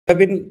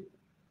Jabin,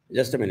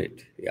 just a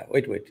minute. Yeah,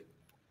 wait.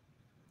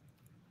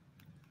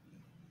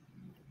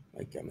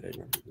 My camera is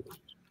not good.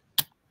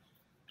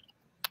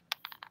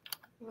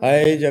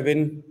 Hi,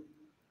 Jabin.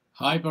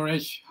 Hi,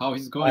 Paresh. How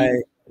is it Hi.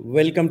 going?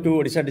 Welcome to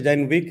Odisha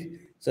Design Week.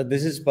 So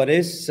this is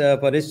Paresh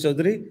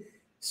Chaudhary.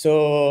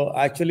 So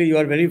actually, you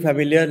are very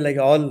familiar, like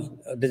all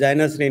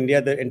designers in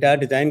India, the entire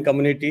design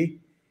community,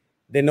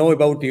 they know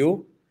about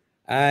you,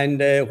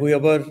 and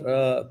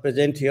whoever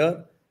present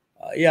here.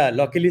 Yeah,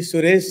 luckily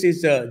Suresh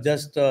is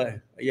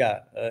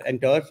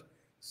enter.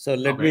 So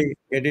let Okay. me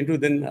get into.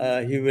 Then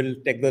he will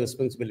take the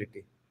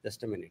responsibility.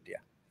 Just a minute. Yeah.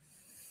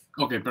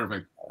 Okay,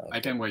 perfect. I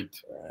Okay. can wait.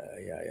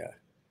 Yeah.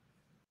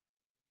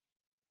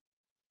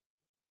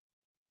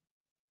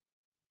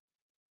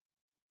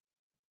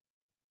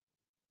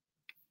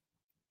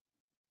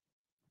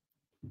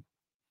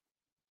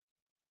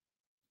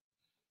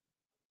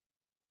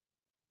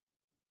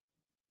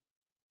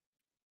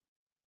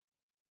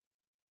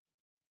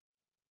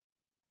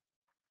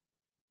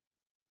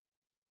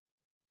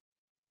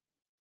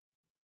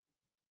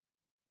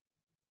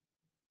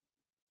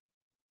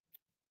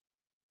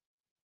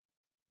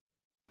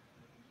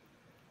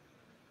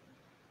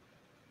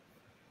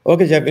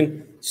 Okay,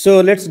 Jabin.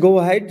 So let's go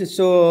ahead.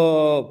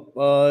 So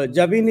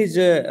Jabin is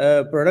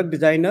a product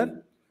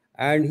designer,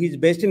 and he's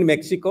based in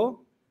Mexico,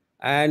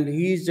 and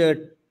he's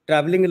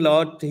traveling a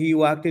lot. He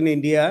worked in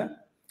India.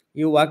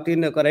 He worked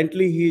in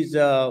currently he's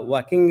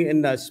working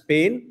in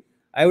Spain.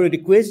 I would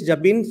request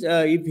Jabin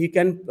if he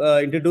can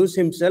introduce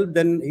himself,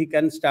 then he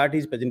can start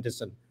his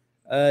presentation.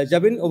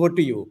 Jabin, over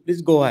to you.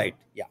 Please go ahead.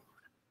 Yeah.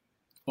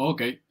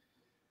 Okay.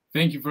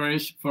 Thank you,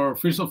 Paresh. For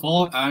first of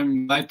all,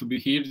 I'm glad to be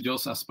here.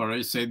 Just as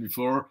Paresh said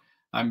before,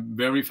 I'm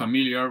very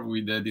familiar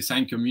with the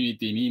design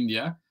community in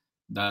India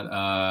that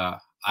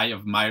I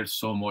admire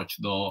so much.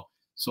 Though,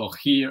 so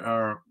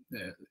here,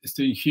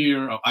 staying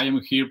here, I am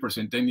here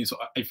presenting. So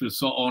I feel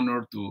so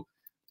honored to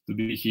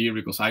be here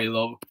because I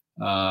love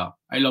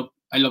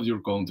your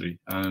country,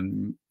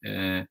 and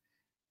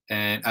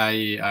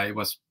I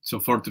was so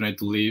fortunate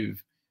to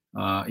live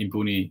in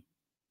Pune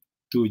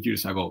 2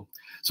 years ago.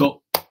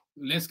 So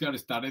let's get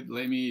started.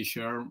 Let me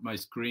share my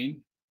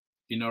screen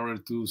in order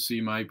to see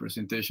my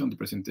presentation, the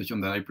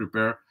presentation that I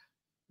prepare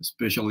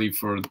especially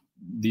for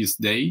this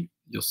day.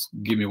 Just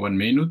give me 1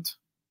 minute.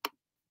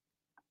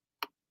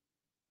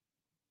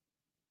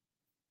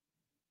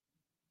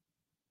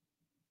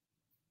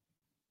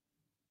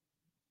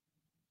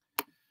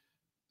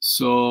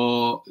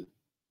 So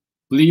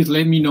please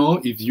let me know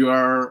if you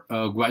are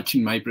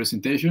watching my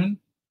presentation.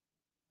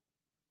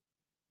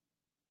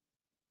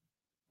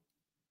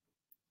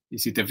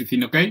 Is it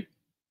everything okay?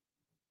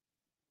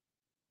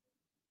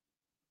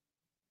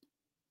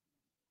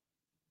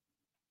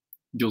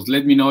 Just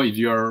let me know if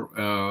you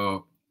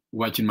are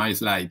watching my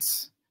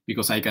slides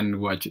because I can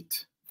watch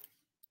it.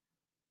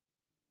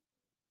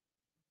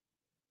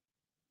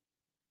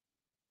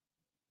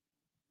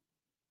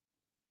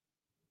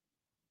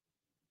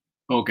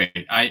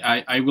 Okay,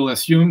 I will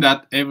assume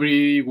that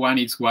everyone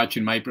is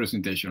watching my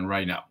presentation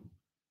right now.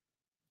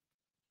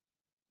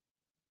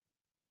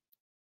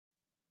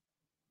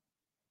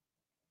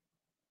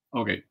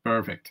 Okay,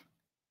 perfect.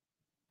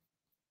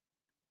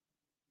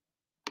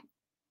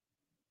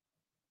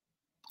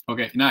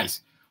 Okay,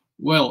 nice.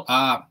 Well,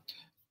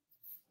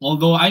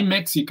 although I'm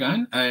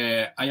Mexican,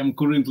 I am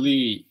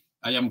currently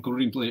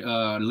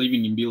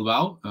living in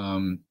Bilbao,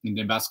 in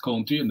the Basque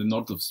Country, in the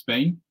north of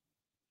Spain.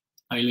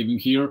 I live in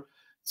here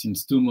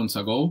since 2 months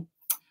ago.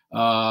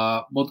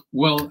 But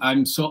well,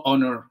 I'm so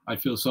honored. I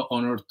feel so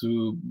honored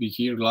to be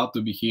here. Glad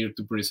to be here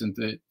to present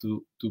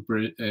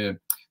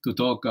to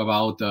talk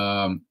about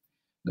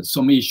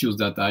some issues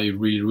that I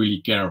really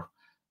care.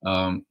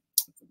 Um,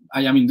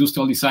 I am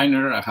industrial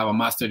designer. I have a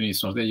master in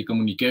strategic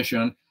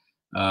communication.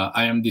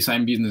 I am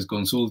design business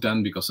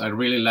consultant because I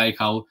really like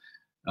how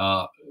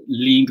uh,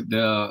 link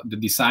the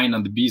design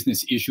and the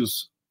business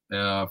issues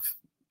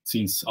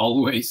since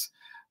always.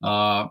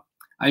 Uh,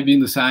 I've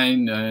been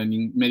design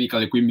in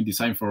medical equipment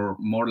design for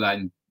more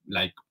than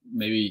like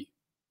maybe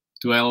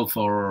 12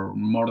 or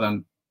more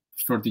than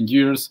 13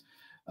 years.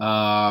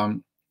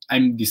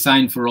 I'm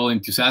design for all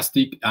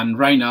enthusiastic, and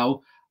right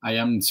now I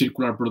am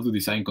circular product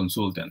design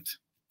consultant.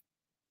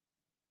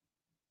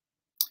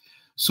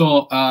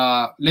 So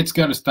let's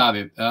get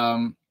started.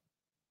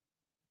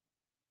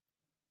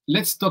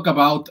 Let's talk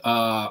about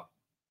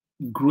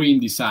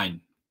green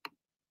design.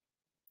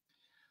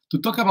 To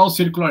talk about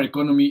circular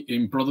economy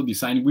in product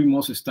design, we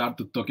must start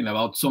to talking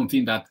about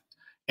something that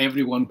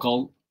everyone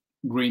call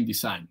green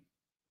design.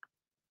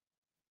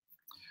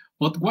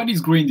 But what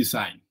is green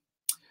design?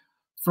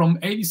 From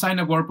a design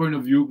award point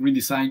of view, green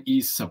design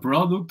is a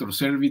product or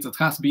service that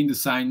has been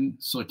designed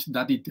such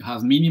that it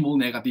has minimal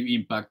negative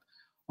impact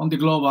on the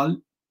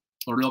global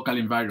or local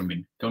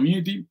environment,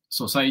 community,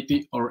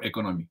 society, or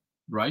economy,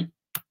 right?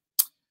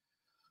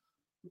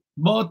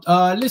 But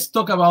let's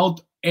talk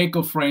about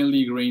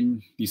eco-friendly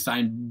green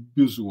design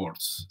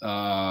buzzwords.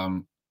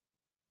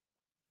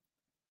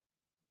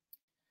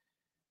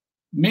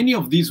 Many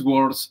of these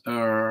words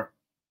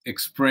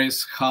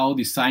express how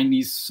design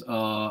is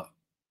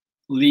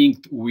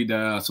linked with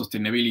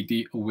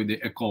sustainability or with the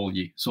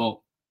ecology.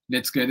 So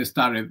let's get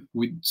started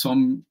with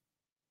some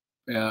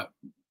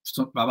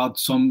about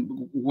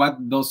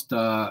what does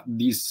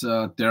these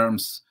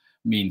terms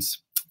means.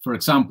 For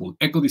example,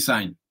 eco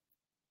design.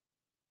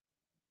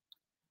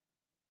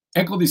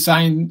 Eco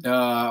design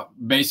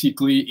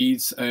basically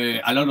is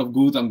a lot of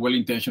good and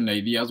well-intentioned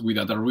ideas with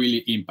that are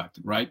really impact,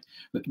 right?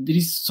 But there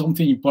is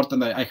something important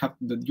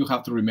that you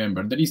have to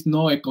remember. There is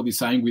no eco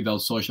design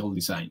without social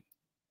design.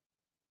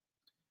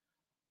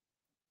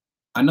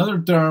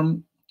 Another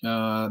term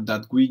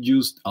that we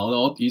used a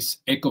lot is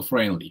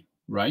eco-friendly,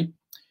 right?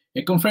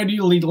 Eco-friendly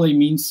literally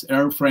means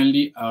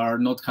air-friendly, are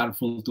not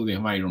harmful to the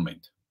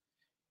environment.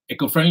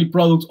 Eco-friendly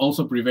products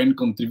also prevent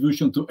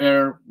contribution to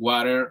air,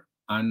 water,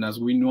 and as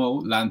we know,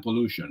 land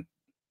pollution.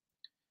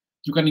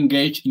 You can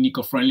engage in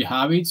eco-friendly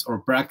habits or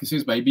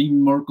practices by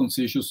being more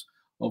conscious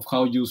of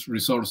how you use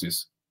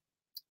resources.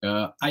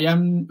 I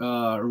am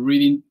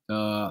reading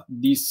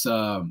these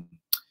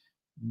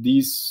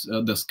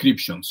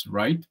descriptions,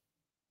 right?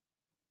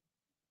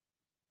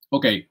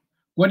 Okay,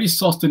 what is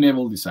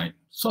sustainable design?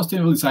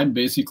 Sustainable design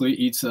basically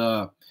it's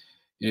the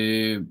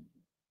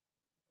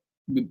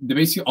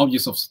basic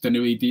objects of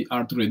sustainability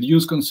are to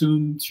reduce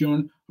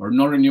consumption or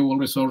non-renewable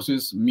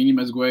resources,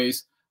 minimize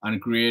waste,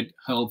 and create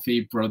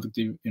healthy,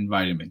 productive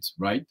environments,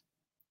 right?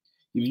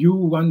 If you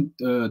want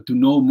to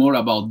know more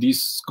about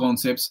these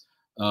concepts,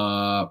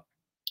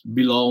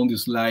 below on the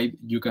slide,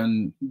 you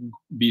can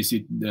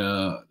visit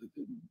the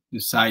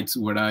sites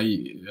where I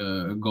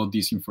got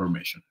this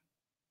information.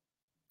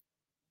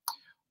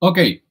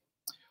 Okay,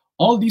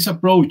 all these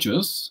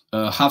approaches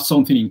have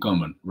something in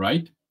common,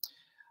 right?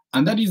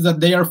 And that is that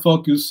they are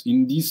focused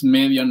in this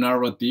media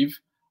narrative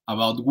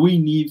about we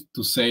need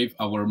to save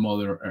our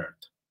Mother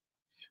Earth,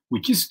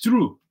 which is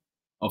true.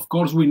 Of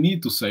course, we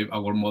need to save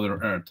our Mother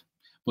Earth,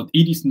 but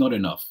it is not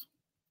enough.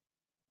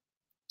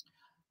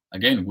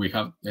 Again, we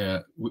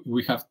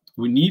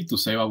need to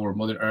save our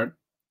Mother Earth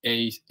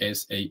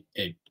ASAP.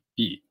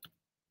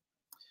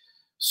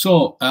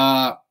 So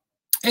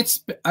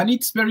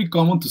it's very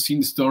common to see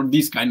in the store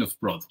these kind of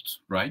products,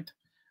 right?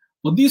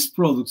 But these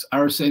products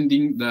are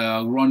sending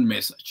the wrong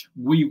message.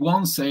 We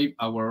won't save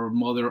our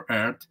Mother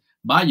Earth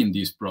buying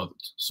these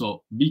products.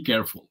 So be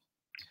careful,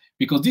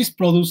 because these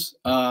products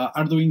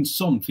are doing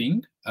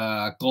something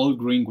called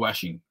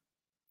greenwashing.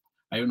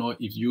 I don't know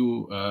if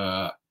you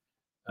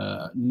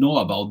know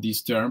about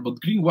this term,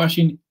 but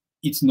greenwashing,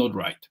 it's not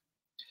right.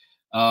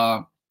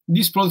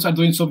 These products are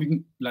doing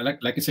something, like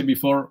I said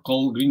before,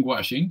 called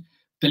greenwashing,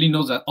 telling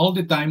us that all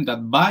the time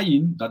that by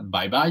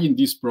buying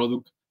this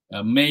product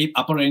made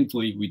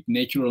apparently with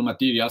natural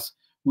materials,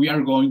 we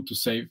are going to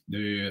save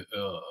the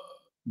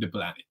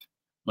planet.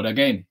 But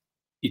again,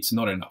 it's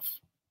not enough.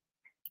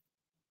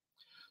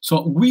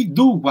 So we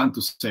do want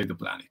to save the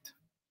planet.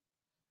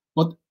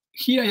 But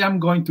here I am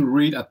going to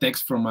read a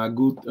text from a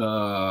good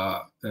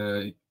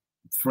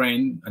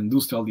friend,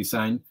 industrial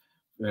designer,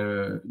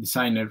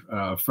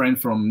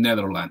 friend from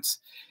Netherlands.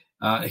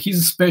 He's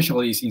a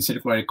specialist in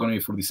circular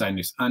economy for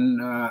designers.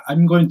 And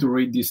I'm going to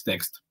read this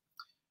text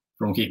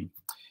from him.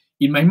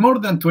 In my more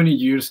than 20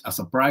 years as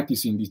a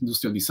practicing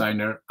industrial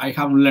designer, I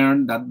have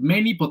learned that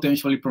many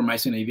potentially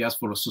promising ideas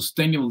for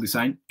sustainable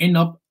design end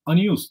up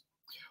unused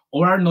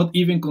or are not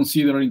even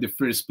considered in the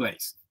first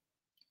place.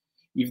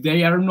 If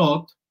they are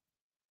not,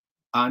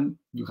 and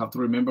you have to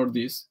remember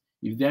this,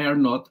 if they are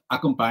not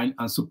accompanied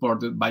and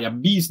supported by a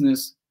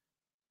business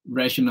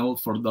rationale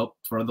for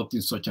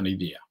adopting such an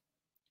idea.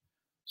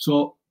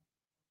 So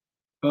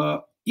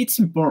it's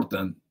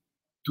important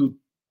to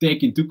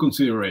take into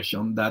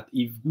consideration that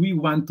if we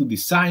want to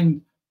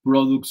design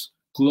products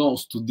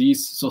close to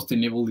this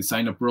sustainable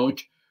design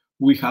approach,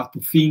 we have to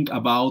think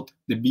about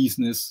the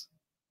business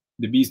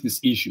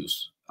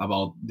issues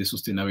about the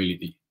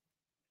sustainability.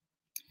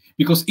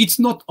 Because it's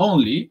not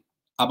only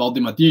about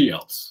the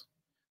materials,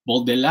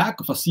 but the lack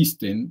of a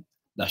system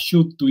that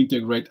should to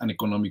integrate an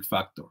economic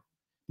factor.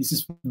 This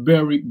is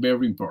very,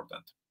 very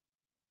important.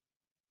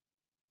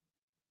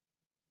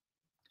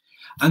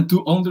 And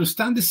to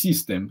understand the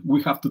system,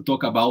 we have to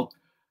talk about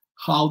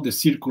how the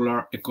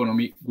circular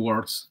economy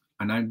works,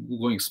 and I'm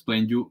going to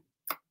explain you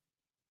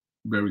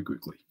very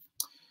quickly.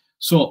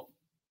 So,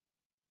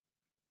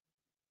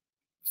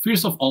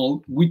 first of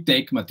all, we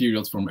take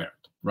materials from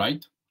Earth,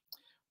 right?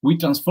 We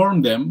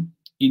transform them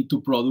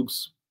into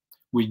products,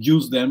 we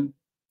use them,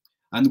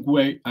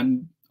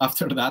 and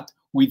after that,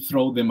 we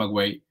throw them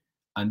away.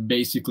 And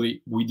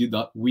basically, we do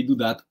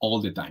that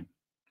all the time.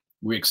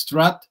 We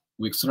extract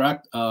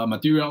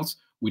materials,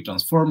 we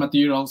transform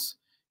materials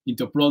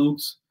into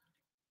products.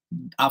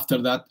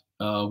 After that,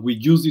 we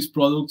use these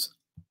products,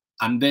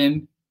 and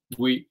then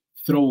we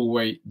throw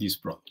away these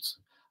products.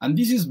 And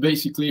this is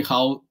basically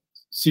how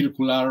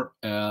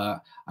a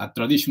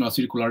traditional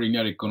circular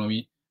linear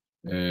economy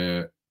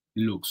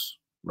looks,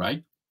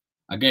 right?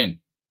 Again,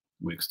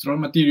 we extract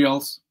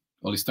materials,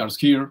 all starts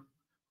here.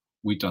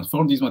 We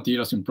transform these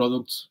materials in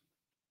products.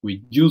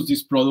 We use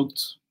these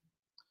products,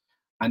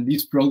 and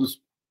these products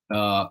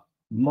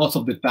most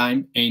of the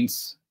time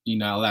ends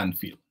in a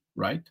landfill,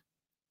 right?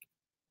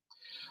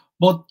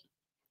 But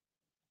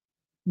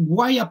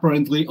why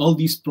apparently all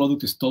these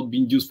products stop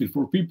being useful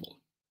for people?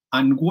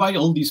 And why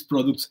all these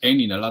products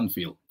end in a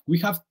landfill? We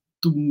have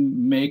to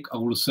make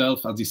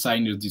ourselves as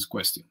designers these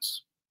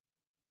questions.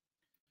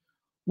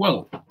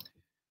 Well,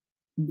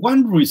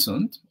 one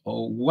reason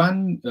or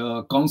one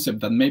concept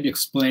that maybe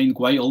explain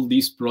why all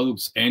these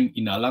products end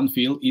in a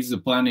landfill is the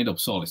planned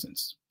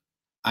obsolescence.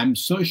 I'm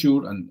so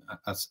sure, and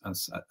as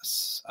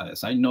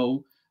I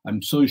know,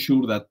 I'm so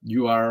sure that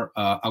you are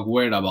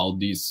aware about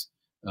this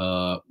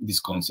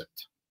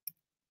concept.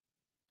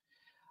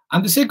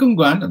 And the second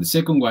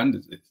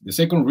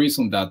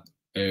reason that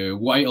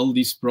why all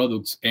these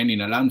products end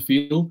in a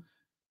landfill,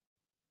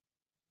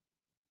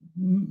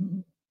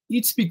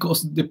 it's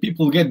because the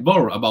people get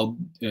bored about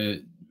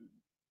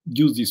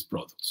use these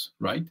products,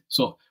 right?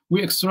 So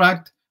we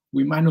extract,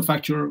 we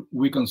manufacture,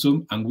 we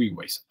consume, and we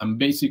waste. And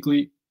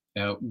basically,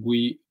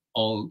 we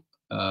all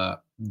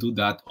do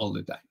that all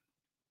the time.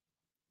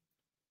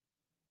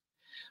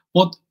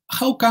 But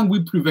how can we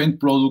prevent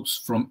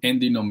products from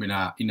ending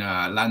up in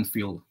a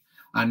landfill?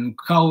 And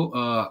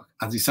how,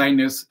 as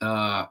designers,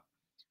 how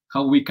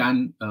we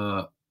can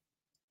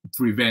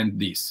prevent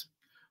this?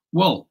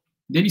 Well,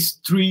 there is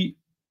three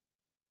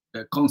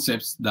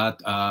concepts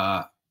that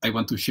I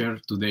want to share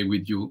today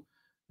with you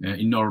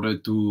in order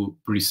to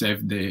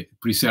preserve the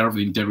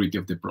integrity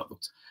of the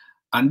product.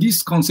 And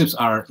these concepts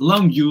are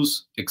long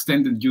use,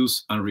 extended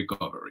use, and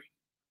recovery,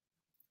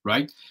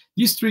 right?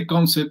 These three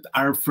concepts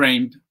are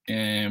framed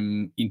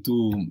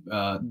into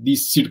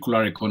this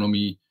circular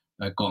economy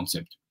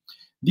concept.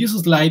 This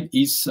slide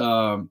is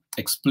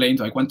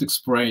explained. I want to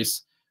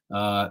express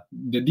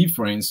the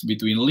difference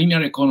between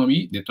linear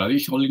economy, the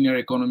traditional linear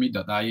economy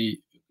that I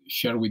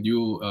shared with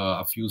you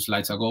a few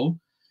slides ago,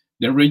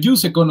 the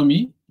reuse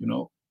economy. You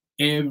know,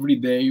 every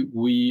day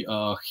we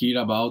hear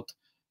about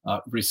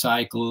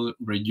recycle,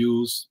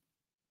 reuse,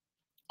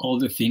 all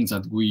the things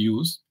that we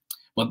use,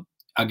 but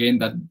again,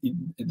 that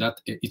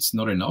it's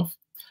not enough.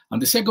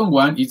 And the second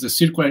one is the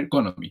circular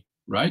economy,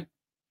 right?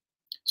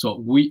 So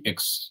we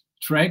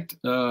extract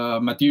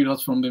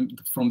materials from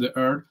the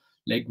earth,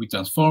 like we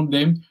transform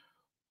them,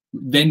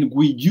 then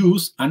we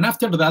use, and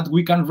after that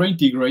we can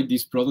reintegrate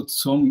these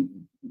products in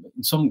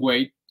some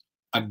way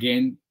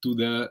again to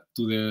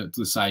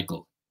the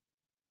cycle.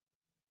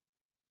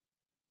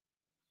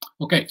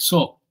 Okay,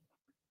 so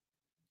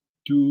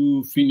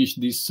to finish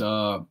this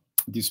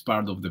this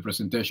part of the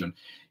presentation,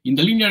 in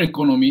the linear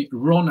economy,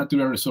 raw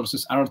natural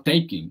resources are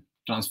taken,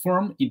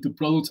 transformed into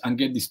products, and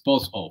get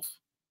disposed of.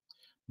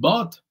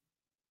 But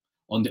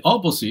on the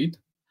opposite,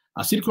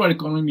 a circular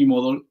economy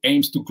model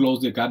aims to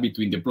close the gap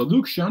between the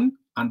production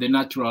and the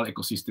natural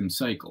ecosystem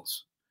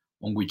cycles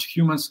on which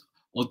humans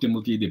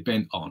ultimately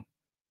depend on.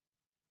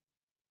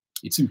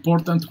 It's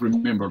important to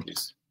remember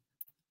this.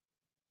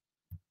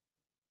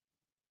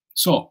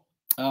 So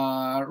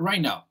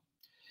right now,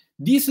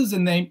 this is the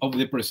name of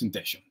the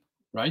presentation,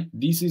 right?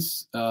 This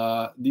is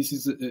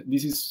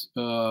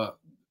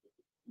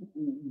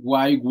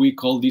why we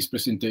call this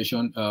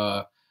presentation.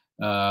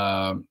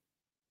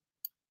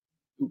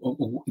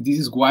 This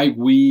is why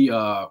we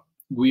are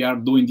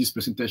doing this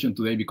presentation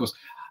today, because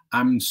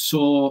I'm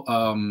so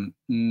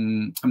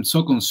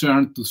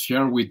concerned to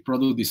share with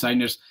product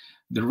designers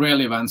the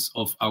relevance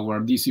of our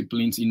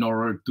disciplines in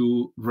order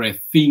to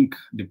rethink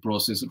the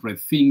process,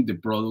 rethink the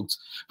products.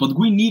 But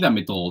we need a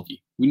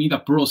methodology. We need a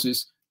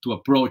process to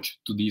approach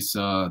to these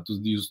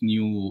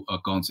new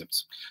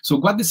concepts. So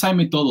what design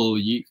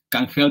methodology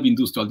can help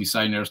industrial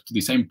designers to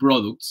design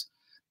products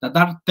that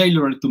are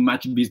tailored to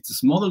match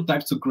business model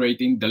types of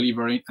creating,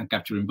 delivering, and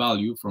capturing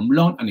value from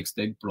long and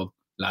extended product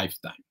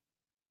lifetime.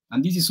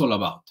 And this is all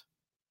about.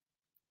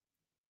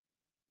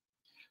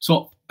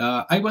 So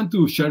I want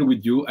to share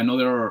with you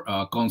another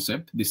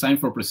concept, design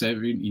for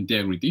preserving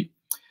integrity.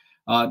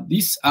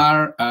 This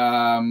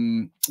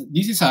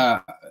is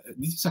a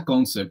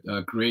concept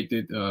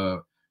created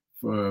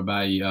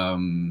by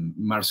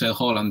Marcel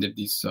Holland,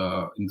 this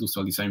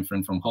industrial design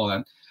friend from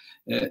Holland.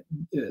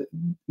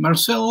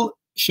 Marcel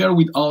shared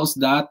with us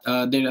that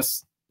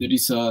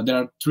there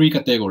are three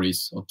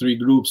categories or three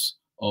groups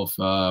of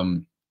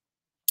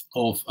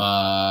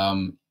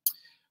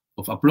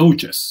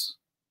approaches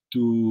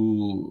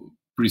to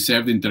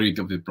preserve the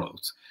integrity of the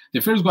products.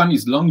 The first one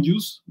is long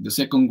use, the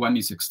second one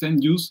is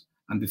extended use,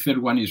 and the third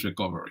one is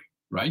recovery,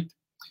 right?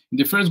 In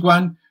the first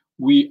one,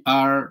 we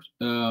are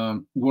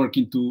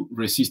working to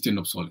resisting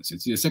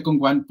obsolescence. The second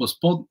one,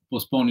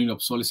 postponing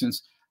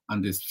obsolescence,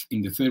 and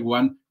in the third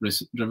one,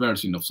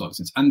 reversing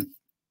obsolescence. And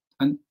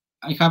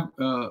I have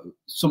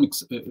some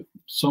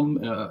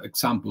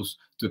examples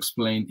to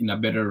explain in a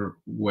better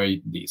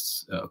way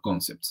these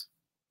concepts.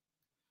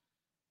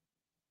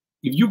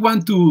 If you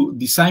want to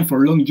design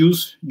for long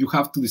use, you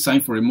have to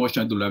design for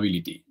emotional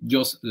durability,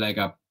 just like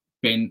a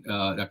pen,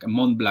 like a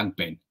Mont Blanc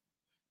pen.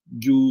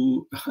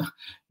 You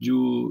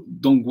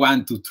don't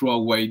want to throw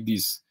away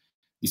this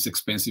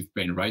expensive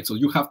pen, right? So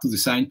you have to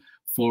design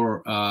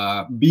for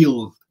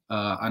build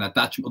an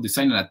attachment or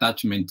design an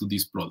attachment to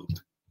this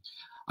product.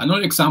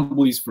 Another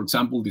example is, for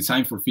example,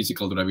 design for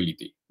physical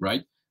durability,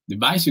 right? The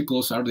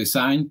bicycles are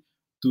designed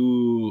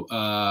to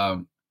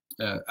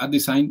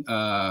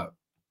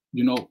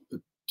you know,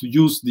 to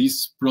use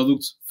these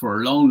products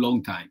for a long,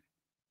 long time.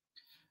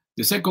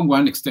 The second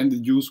one,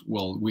 extended use.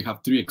 Well, we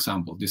have three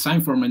examples: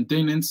 design for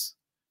maintenance,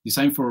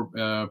 design for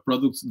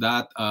products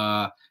that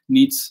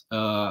needs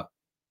the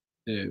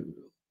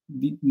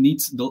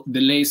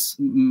less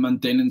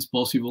maintenance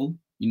possible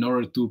in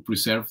order to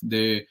preserve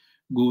the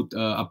good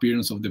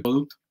appearance of the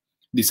product.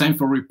 Design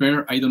for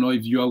repair. I don't know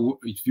if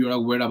you're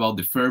aware about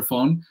the Fair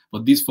phone,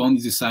 but this phone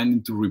is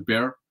designed to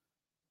repair,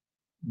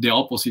 the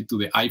opposite to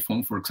the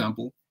iPhone, for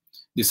example.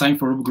 Design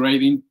for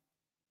upgrading.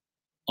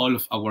 All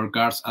of our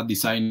cars are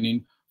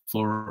designing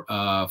for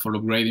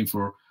upgrading,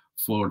 for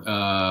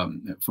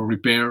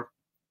repair.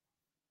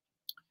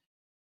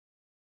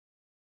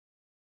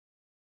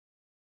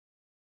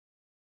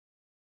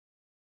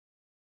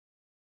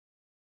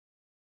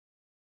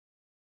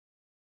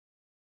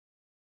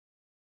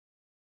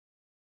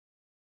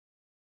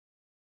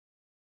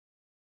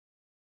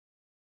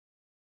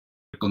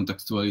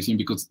 Contextualizing,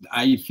 because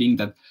I think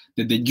that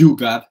the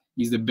UGAD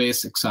is the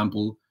best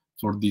example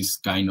for this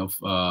kind of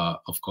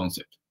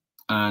concept.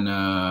 And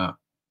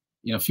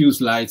in a few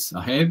slides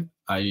ahead,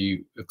 I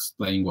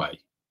explain why.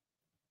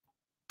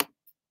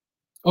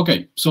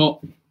 Okay,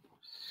 so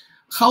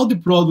how the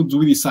products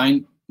we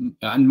design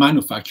and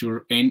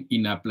manufacture end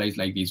in a place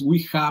like this?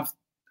 We have,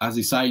 as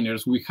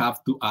designers, we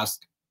have to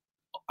ask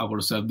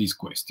ourselves these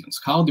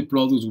questions: how the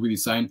products we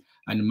design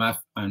and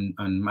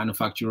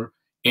manufacture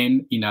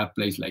end in a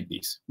place like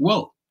this?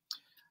 Well,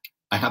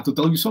 I have to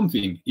tell you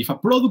something. If a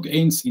product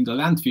ends in the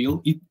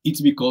landfill,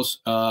 it's because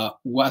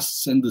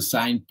wasn't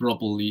designed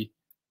properly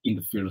in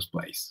the first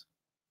place.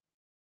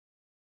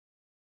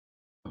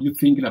 Are you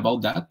thinking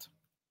about that?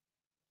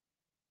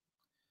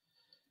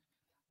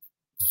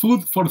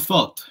 Food for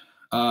thought.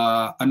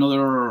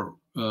 Another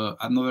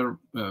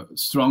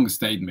strong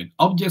statement.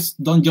 Objects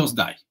don't just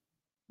die,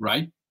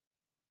 right?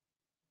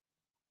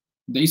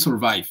 They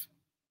survive.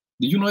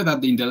 Did you know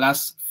that in the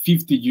last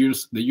 50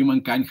 years, the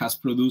humankind has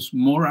produced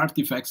more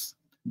artifacts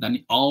than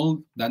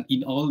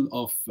in all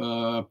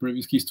of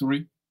previous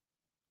history?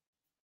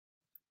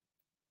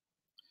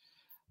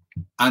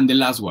 And the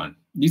last one.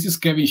 This is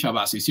Kevin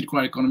Shabazzi,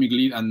 Circular Economic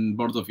Lead and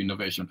Board of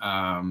Innovation,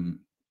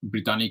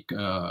 Britannic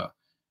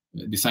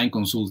design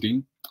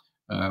consulting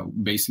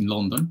based in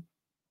London.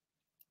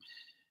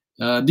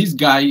 This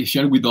guy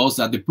shared with us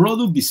that the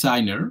product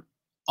designer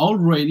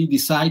already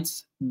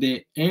decides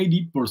the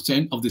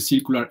 80% of the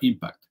circular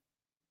impact.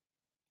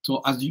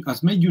 So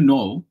as many you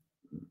know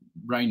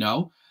right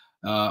now,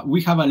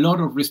 we have a lot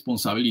of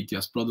responsibility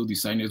as product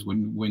designers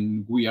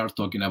when we are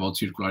talking about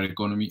circular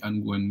economy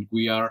and when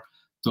we are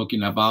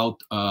talking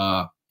about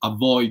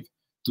avoid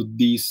to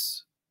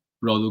these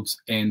products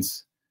end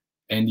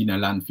in a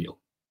landfill,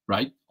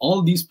 right?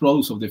 All these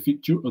products of the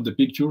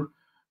picture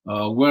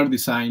were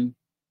designed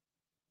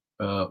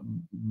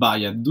by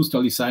an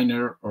industrial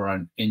designer or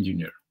an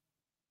engineer,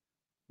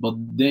 but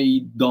they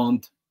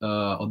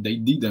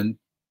didn't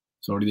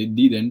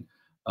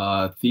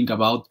think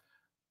about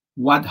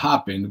what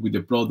happened with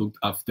the product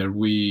after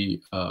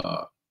we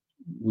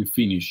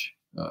finish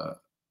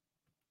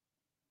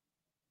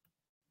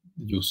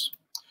use.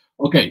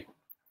 Okay,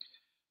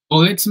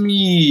 well, let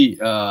me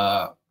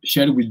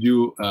share with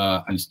you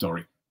a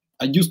story.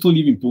 I used to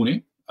live in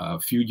Pune a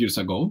few years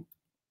ago.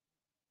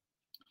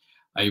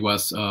 I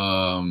was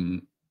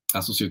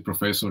associate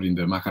professor in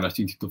the Maharashtra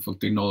Institute of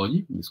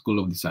Technology, in the School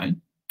of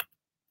Design.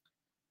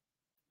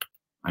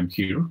 I'm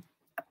here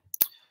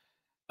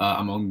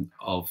among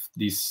of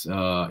these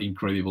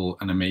incredible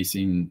and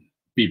amazing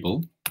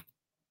people.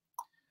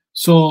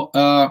 So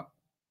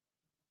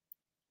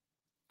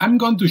I'm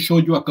going to show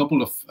you a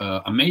couple of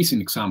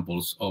amazing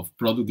examples of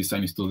product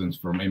design students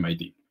from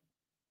MIT.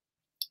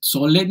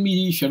 So let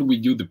me share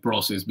with you the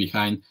process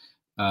behind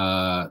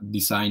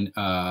design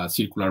a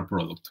circular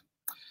product.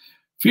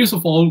 First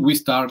of all, we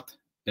start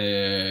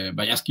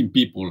by asking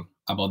people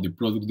about the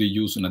product they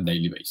use on a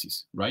daily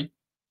basis, right?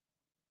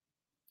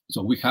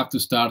 So we have to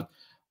start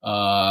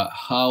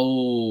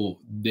how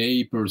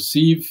they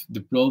perceive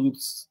the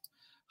products,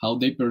 how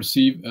they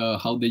perceive,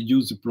 how they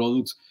use the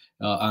products,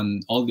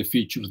 and all the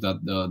features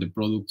that the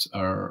products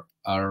are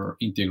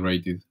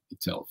integrated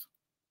itself.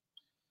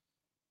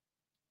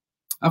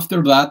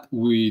 After that,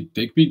 we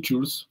take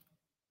pictures.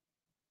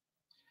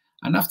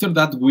 And after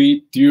that,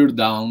 we tear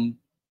down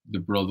the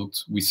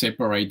products. We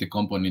separate the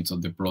components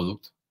of the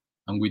product,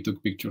 and we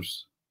took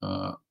pictures.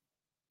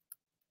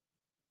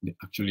 They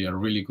actually are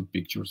really good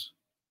pictures.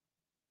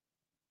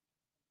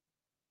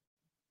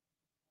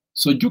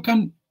 So you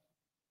can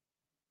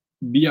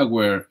be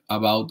aware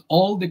about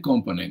all the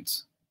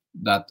components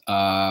that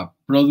a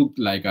product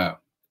like a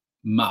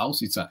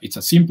mouse, it's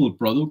a simple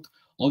product,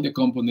 all the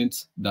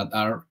components that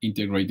are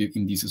integrated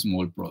in this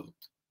small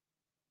product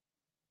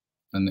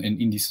and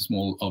in this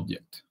small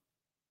object.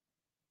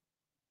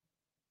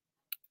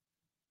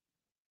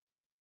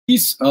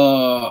 This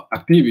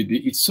activity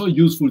is so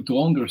useful to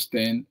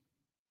understand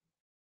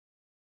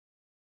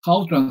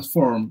how to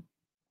transform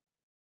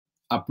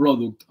a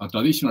product, a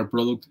traditional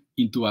product,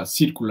 into a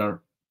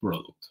circular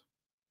product,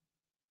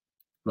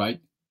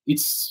 right?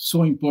 It's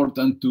so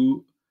important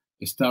to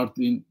start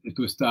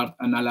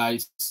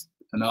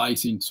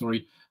analyzing,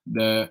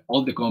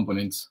 all the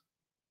components,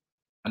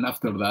 and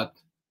after that,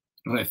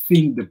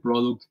 rethink the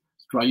product,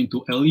 trying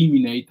to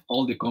eliminate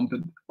all the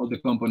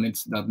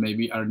components that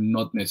maybe are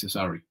not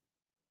necessary.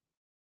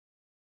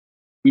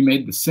 We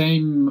made the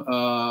same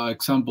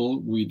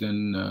example with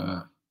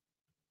an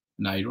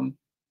iron.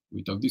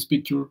 We took this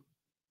picture,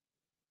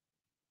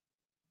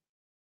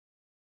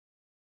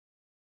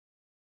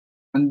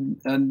 and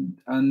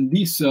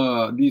this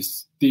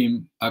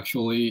team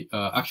actually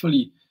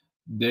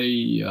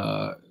they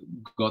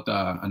got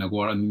an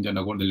award, an Indian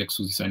award, the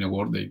Lexus Design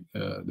Award.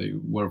 They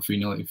were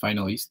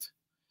finalists,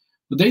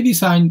 but they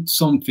designed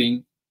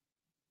something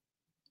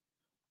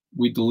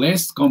with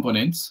less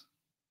components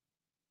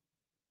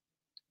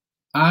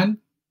and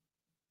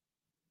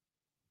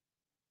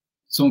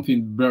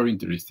something very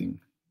interesting,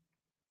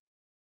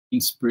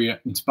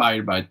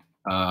 inspired by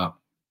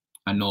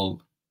an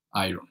old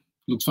iron.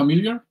 Looks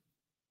familiar?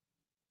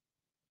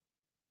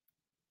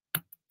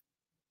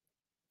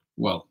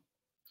 Well,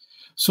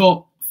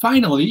 so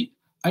finally,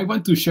 I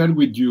want to share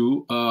with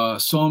you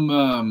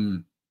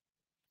some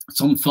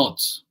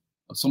thoughts,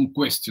 some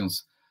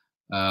questions,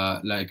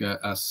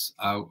 as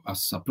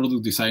a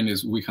product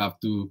designers, we have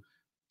to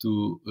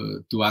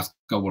ask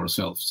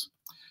ourselves.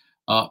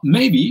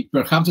 Maybe,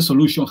 perhaps the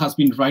solution has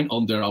been right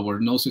under our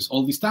noses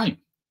all this time.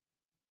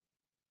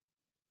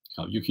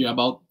 How you hear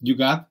about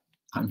UGAT?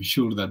 I'm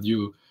sure that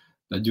you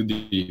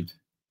did.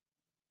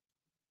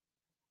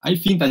 I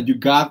think that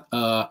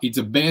UGAT it's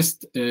the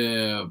best,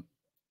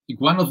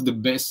 one of the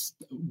best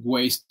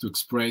ways to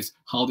express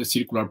how the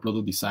circular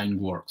product design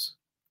works.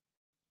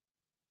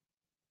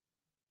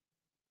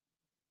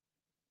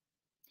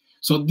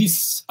 So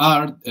these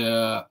are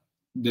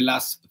the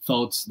last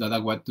thoughts that I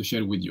want to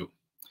share with you.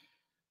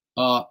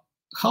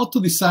 How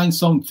to design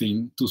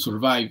something to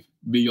survive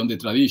beyond the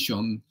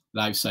traditional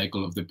life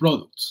cycle of the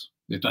products,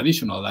 the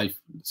traditional life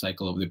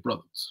cycle of the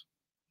products.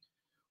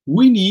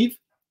 We need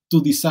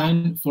to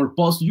design for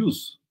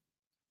post-use,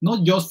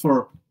 not just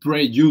for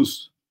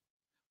pre-use.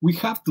 We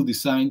have to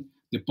design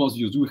the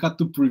post-use. We have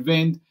to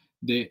prevent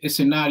the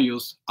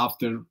scenarios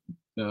after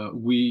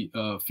we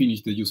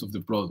finish the use of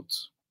the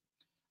products.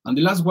 And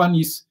the last one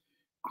is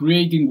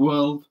creating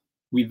wealth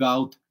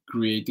without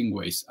creating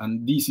waste.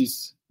 And this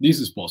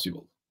is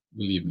possible,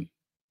 believe me.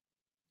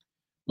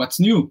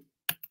 What's new?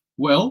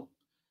 Well,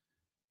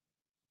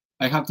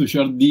 I have to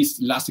share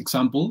this last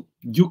example.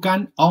 You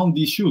can own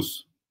these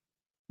shoes.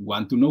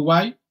 Want to know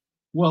why?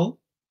 Well,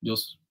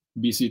 just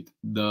visit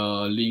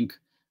the link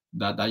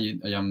that I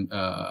am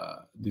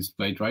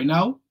displayed right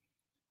now,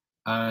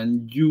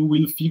 and you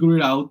will figure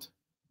it out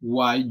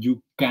why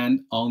you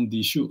can own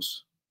these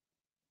shoes,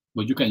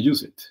 but you can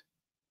use it.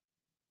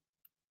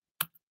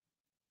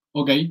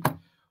 Okay,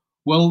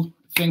 well,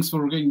 thanks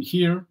for getting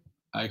here.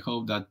 I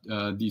hope that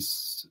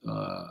this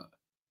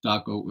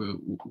talk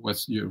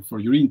was for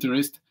your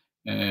interest.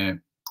 I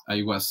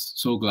was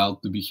so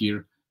glad to be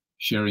here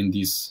sharing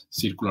this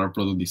circular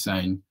product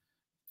design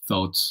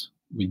thoughts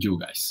with you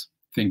guys.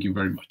 Thank you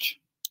very much.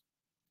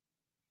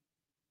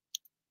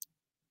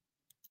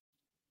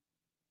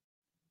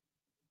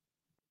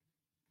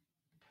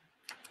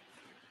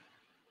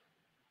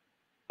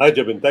 Hi,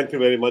 Jabin. Thank you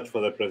very much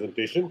for that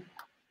presentation.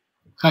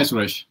 Hi,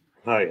 Suresh.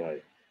 Hi.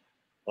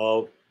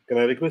 Can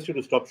I request you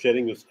to stop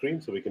sharing your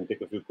screen so we can take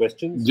a few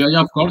questions?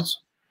 Yeah, of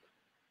course.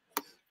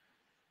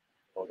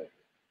 All right.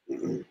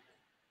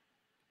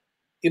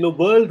 In a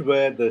world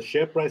where the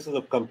share prices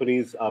of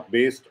companies are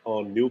based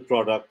on new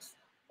products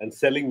and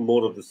selling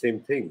more of the same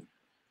thing,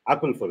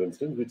 Apple, for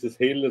instance, which is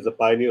hailed as a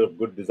pioneer of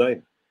good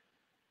design,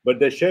 but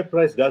their share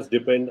price does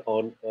depend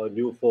on a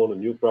new phone, a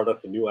new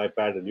product, a new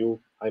iPad, a new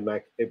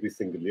iMac every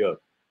single year.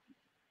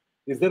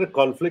 Is there a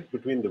conflict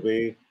between the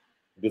way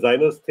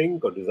designers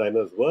think or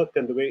designers work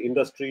and the way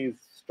industry is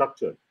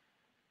structured?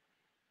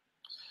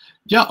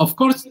 Yeah, of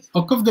course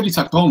there is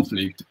a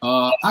conflict.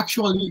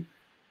 Actually,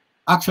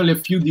 a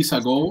few days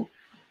ago,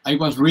 I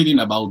was reading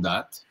about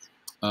that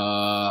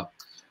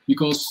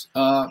because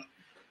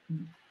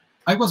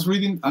I was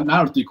reading an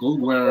article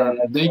where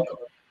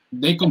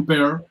they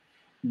compare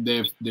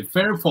the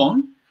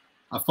Fairphone,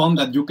 a phone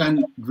that you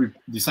can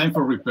design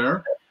for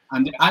repair,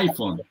 and the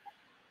iPhone,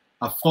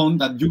 a phone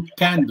that you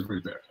can't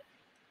repair.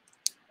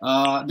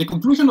 The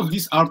conclusion of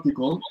this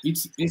article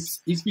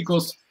is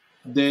because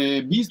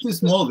the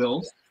business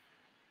models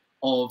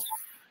of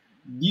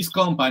these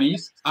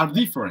companies are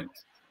different,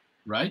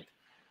 right?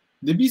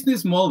 The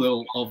business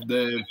model of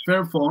the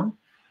Fairphone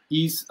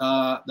is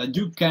that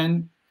you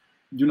can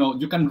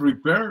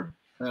repair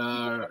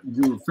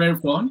your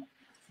Fairphone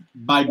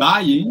by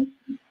buying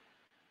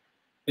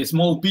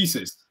small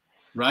pieces,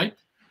 right?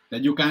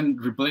 That you can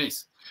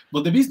replace.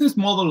 But the business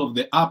model of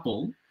the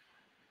Apple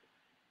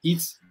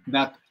is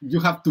that you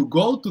have to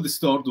go to the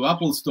store, to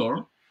Apple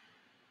Store,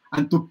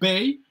 and to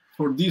pay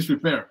for this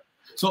repair.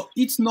 So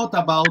it's not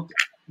about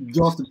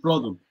just the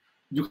product.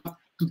 You have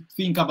to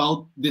think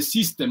about the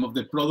system of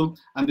the product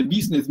and the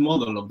business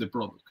model of the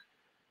product.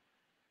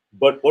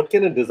 But what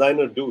can a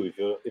designer do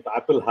if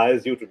Apple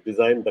hires you to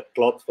design the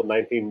cloth for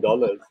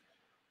 $19?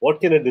 What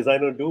can a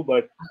designer do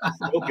but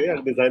say, okay,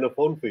 I'll design a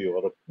phone for you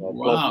or a cloth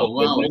Wow, for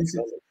wow,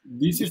 $19?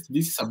 this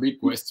is a big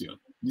question.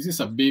 This is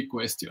a big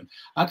question.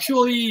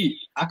 Actually,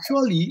 I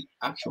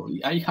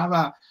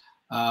have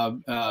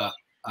a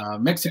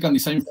Mexican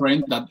design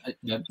friend that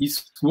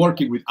is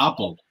working with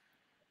Apple,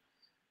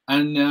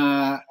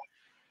 and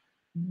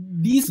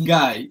this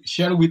guy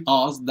shared with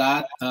us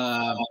that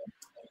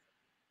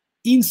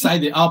inside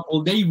the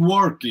Apple they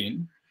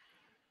working.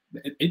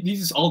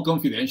 This is all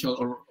confidential,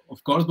 or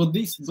of course, but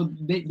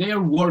they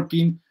are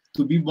working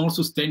to be more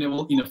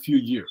sustainable in a few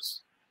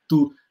years,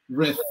 to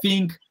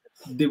rethink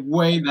the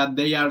way that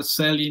they are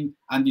selling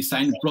and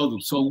designing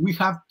products. So we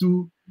have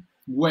to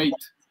wait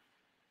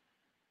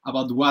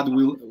about what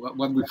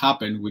will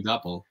happen with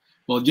Apple.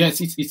 But yes,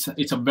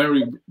 it's a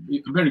very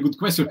good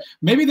question.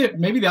 Maybe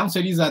the answer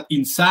is that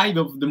inside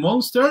of the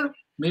monster,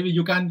 maybe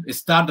you can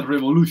start a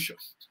revolution.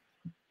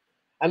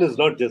 And it's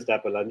not just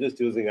Apple. I'm just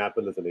using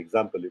Apple as an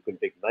example. You can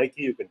take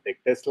Nike, you can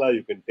take Tesla,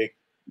 you can take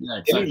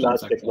any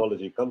large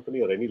technology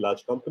company or any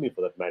large company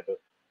for that matter.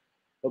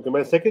 Okay,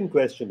 my second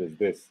question is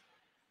this.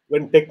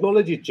 When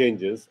technology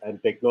changes,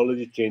 and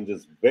technology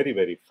changes very,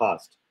 very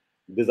fast,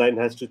 design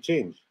has to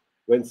change.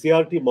 When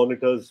CRT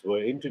monitors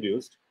were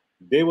introduced,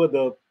 they were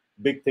the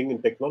big thing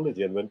in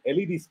technology. And when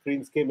LED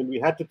screens came in, we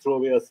had to throw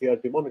away our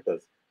CRT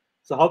monitors.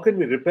 So how can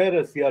we repair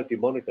a CRT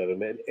monitor?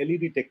 And an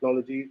LED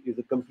technology is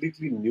a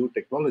completely new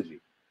technology.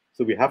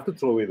 So we have to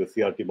throw away the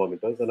CRT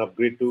monitors and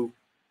upgrade to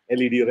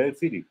LED or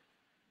LCD.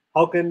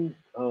 How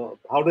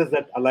does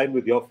that align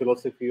with your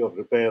philosophy of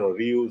repair or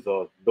reuse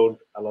or don't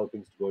allow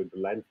things to go into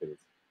landfills?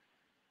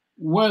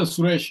 Well,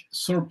 Suresh,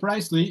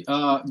 surprisingly,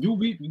 you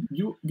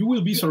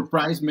will be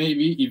surprised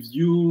maybe if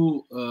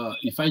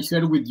I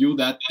share with you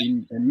that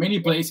in many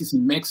places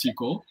in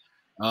Mexico,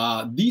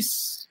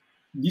 these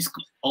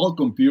old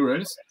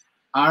computers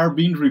are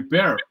being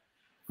repaired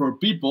for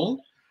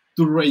people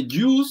to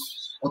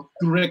reduce or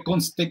to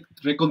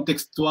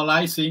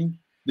recontextualizing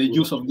the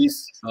use of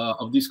these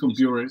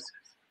computers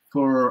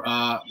for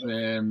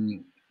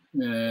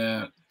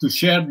to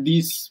share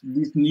these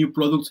new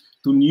products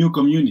to new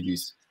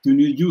communities, to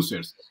new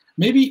users.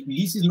 Maybe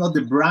this is not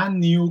the brand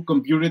new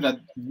computer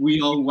that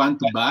we all want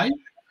to buy,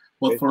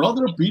 but for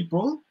other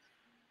people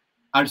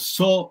are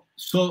so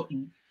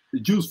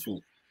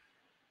useful.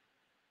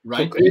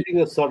 Right? So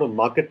creating a sort of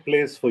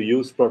marketplace for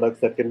used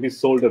products that can be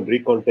sold and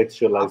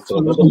recontextualized for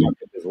another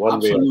market is one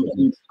way.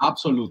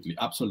 Absolutely.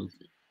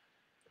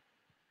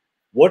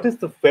 What is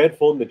the fair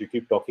phone that you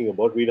keep talking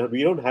about? We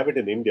don't have it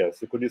in India.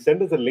 So could you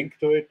send us a link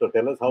to it or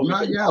tell us how?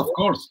 Yeah, of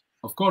course.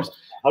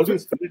 How do you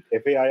spell it?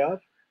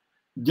 FAIR?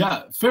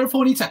 Yeah,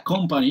 Fairphone is a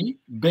company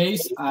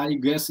based, I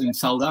guess, in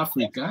South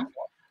Africa.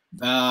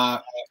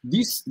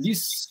 This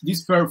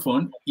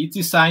Fairphone is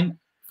designed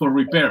for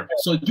repair,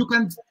 so you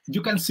can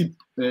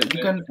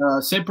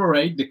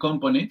separate the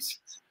components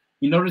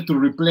in order to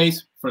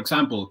replace. For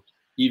example,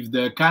 if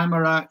the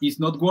camera is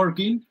not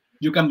working,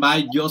 you can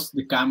buy just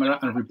the camera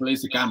and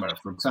replace the camera,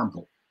 for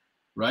example,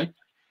 right?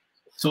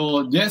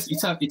 So yes,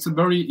 it's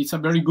a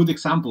very good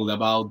example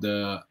about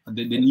the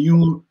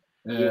new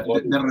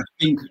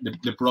rethink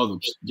the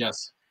products.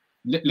 Yes,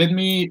 let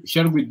me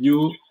share with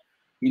you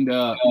in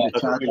the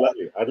that chat. would be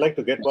lovely. I'd like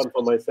to get one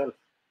for myself.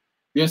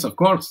 Yes, of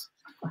course.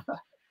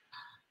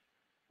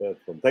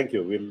 Thank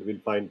you. We'll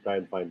try and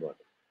find one.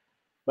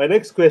 My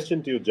next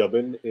question to you,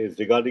 Jabin, is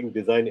regarding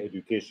design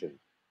education.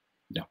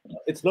 Yeah.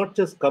 It's not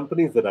just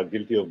companies that are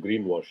guilty of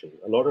greenwashing.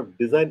 A lot of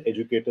design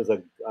educators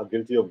are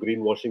guilty of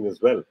greenwashing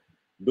as well.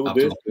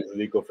 This is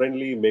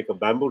eco-friendly, make a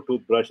bamboo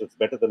toothbrush, it's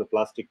better than a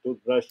plastic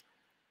toothbrush.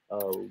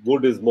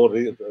 Wood is more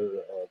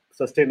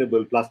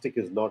sustainable, plastic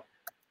is not.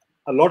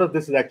 A lot of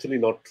this is actually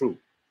not true.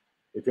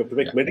 If you have to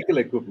make medical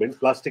equipment,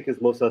 plastic is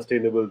more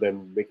sustainable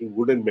than making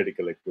wooden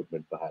medical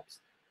equipment, perhaps.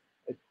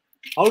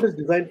 How does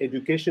design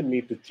education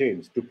need to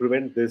change to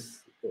prevent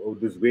this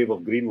wave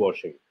of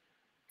greenwashing?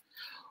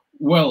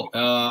 Well,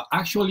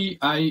 actually,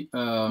 I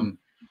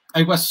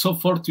was so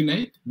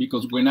fortunate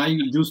because when I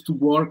used to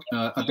work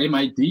at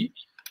MIT,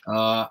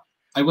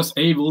 I was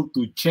able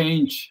to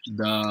change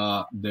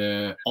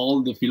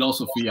all the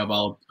philosophy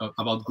about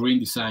green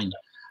design,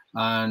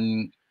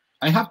 and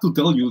I have to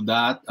tell you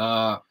that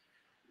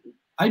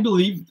I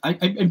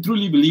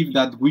truly believe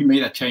that we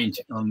made a change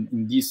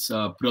in these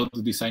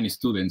product design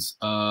students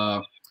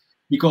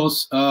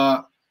because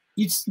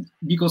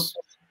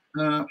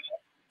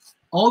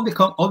all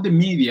the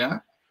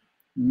media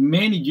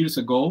many years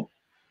ago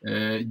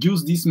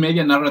used this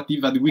media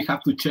narrative that we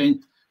have to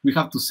change, we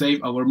have to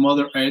save our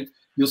Mother Earth,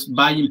 just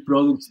buying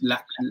products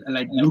like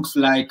looks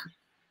like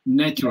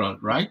natural,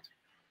 right?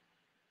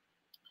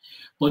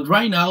 But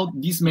right now,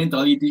 this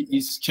mentality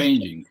is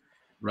changing,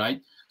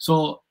 right?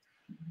 So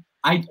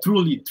I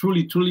truly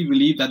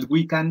believe that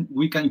we can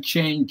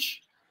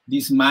change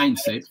this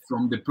mindset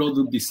from the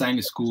product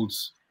design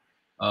schools.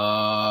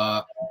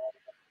 I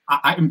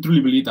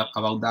truly believe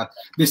about that.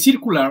 The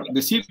circular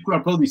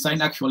product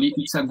design actually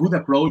it's a good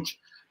approach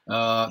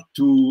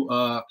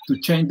to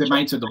change the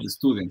mindset of the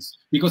students,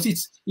 because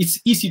it's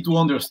easy to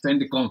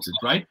understand the concept,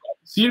 right?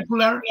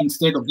 Circular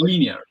instead of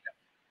linear,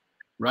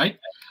 right?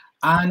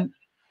 And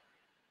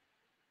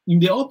in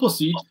the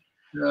opposite,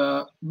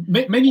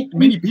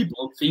 many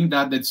people think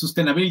that the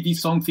sustainability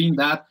is something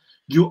that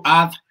you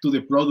add to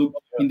the product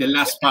in the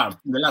last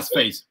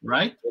phase,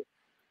 right?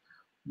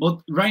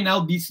 But right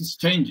now this is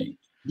changing.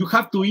 You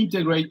have to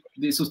integrate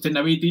the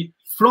sustainability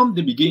from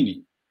the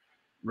beginning,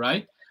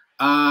 right?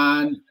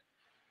 And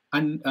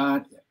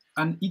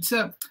it's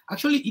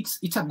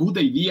it's a good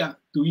idea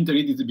to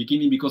integrate at the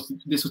beginning, because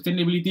the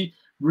sustainability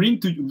bring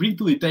to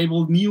the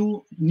table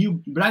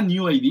brand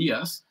new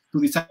ideas to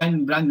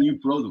design brand new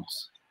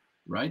products,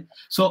 right?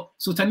 So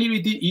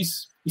sustainability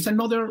is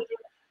another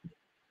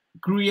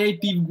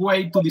creative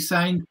way to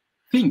design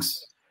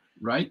things,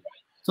 right?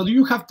 So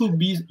you have to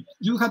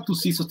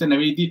see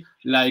sustainability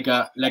like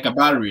a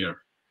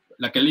barrier,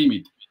 like a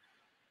limit.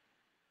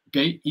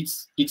 Okay,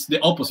 it's the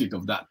opposite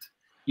of that.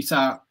 It's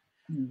a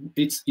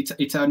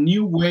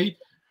new way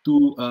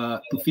to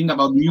think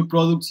about new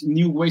products,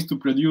 new ways to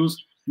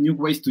produce, new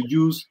ways to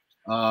use.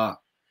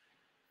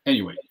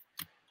 Anyway,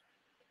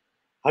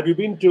 have you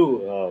been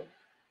to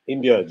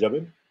India,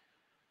 Jabin?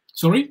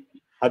 Sorry?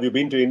 Have you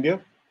been to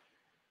India?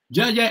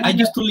 Yeah. I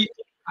used to live.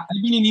 I've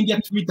been in India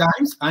 3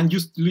 times, and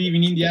used to live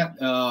in India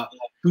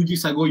 2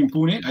 years ago in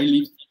Pune. I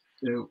lived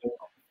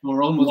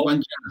for almost 1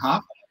 year and a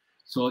half,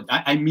 so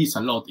I miss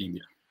a lot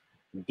India.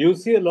 Do you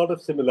see a lot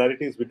of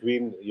similarities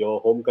between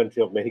your home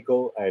country of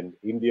Mexico and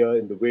India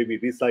in the way we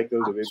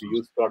recycle, the way we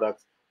use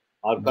products,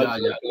 our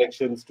cultural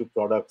connections to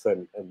products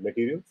and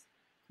materials?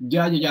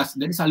 Yes,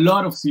 there is a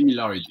lot of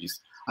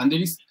similarities, and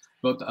there is,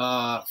 but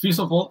first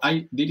of all,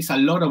 there is a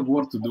lot of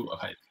work to do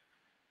ahead.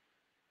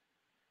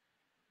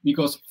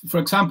 Because, for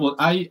example,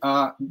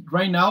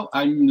 right now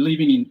I'm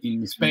living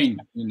in Spain,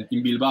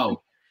 in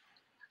Bilbao.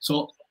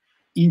 So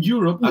in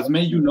Europe, as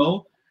may you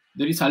know,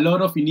 there is a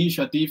lot of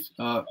initiatives.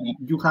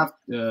 You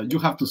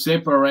have to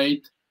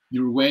separate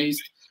your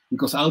waste,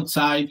 because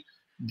outside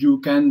you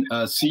can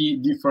see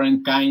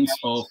different kinds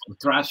of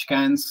trash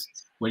cans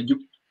where you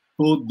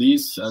put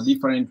these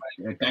different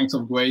kinds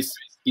of waste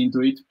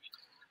into it.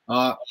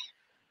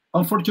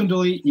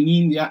 Unfortunately, in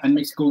India and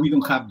Mexico, we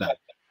don't have that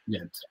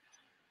yet.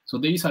 So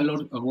there is a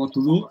lot of work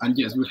to do, and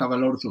yes, we have a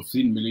lot of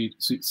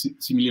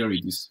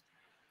similarities.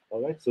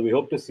 All right, so we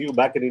hope to see you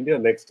back in India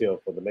next year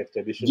for the next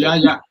edition.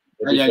 Yeah.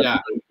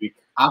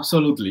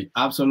 Absolutely.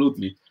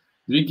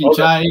 Drinking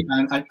chai,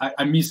 and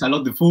I miss a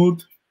lot the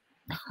food.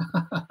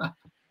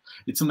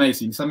 It's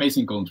amazing. It's an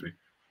amazing country.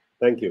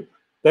 Thank you,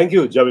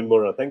 Jabin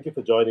Mora. Thank you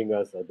for joining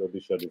us at the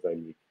Odisha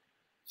Design Week.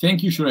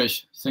 Thank you,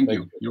 Suresh. Thank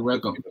you. You're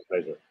welcome. It's a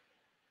pleasure.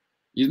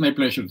 It's my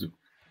pleasure too.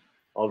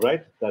 All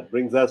right, that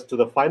brings us to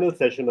the final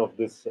session of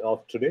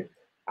today.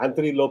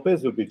 Anthony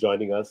Lopez will be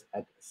joining us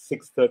at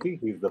 6:30.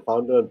 He's the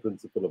founder and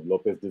principal of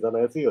Lopez Design.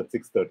 I'll see you at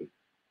 6:30.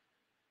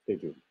 Stay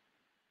tuned.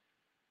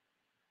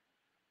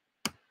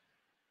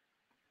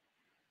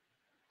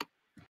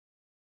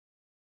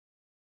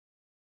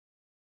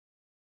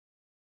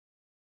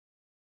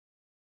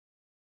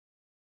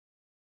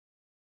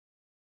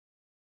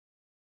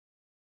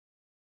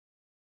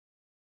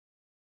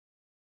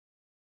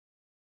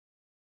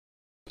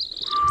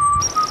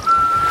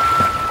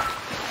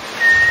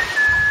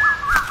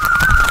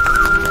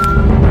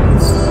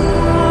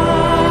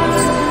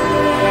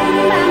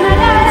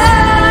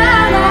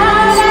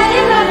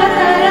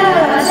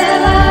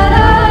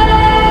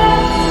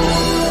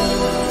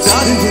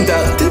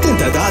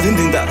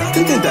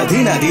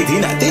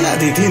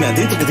 Dina,